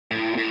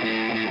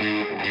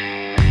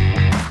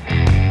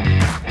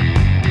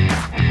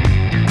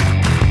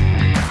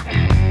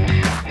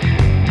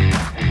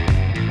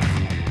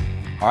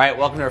All right,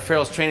 welcome to our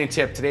Farrell's training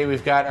tip. Today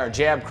we've got our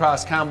jab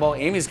cross combo.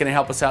 Amy's gonna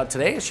help us out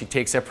today as she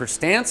takes up her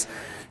stance.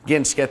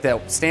 Again, she's got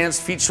that stance,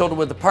 feet shoulder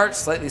width apart,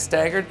 slightly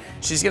staggered.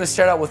 She's gonna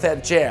start out with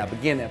that jab.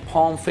 Again, that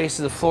palm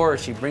faces the floor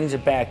as she brings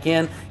it back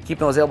in,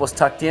 keeping those elbows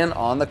tucked in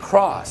on the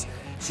cross.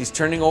 She's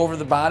turning over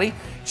the body.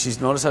 She's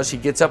noticed how she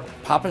gets up,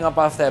 popping up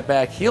off that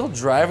back heel,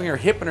 driving her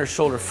hip and her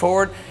shoulder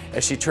forward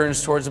as she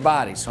turns towards the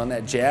body. So on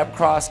that jab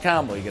cross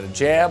combo, you get a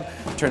jab,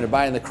 turn the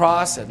body in the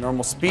cross at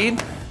normal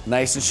speed,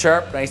 nice and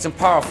sharp, nice and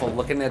powerful.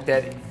 Looking at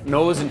that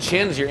nose and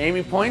chin as your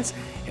aiming points,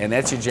 and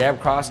that's your jab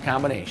cross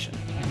combination.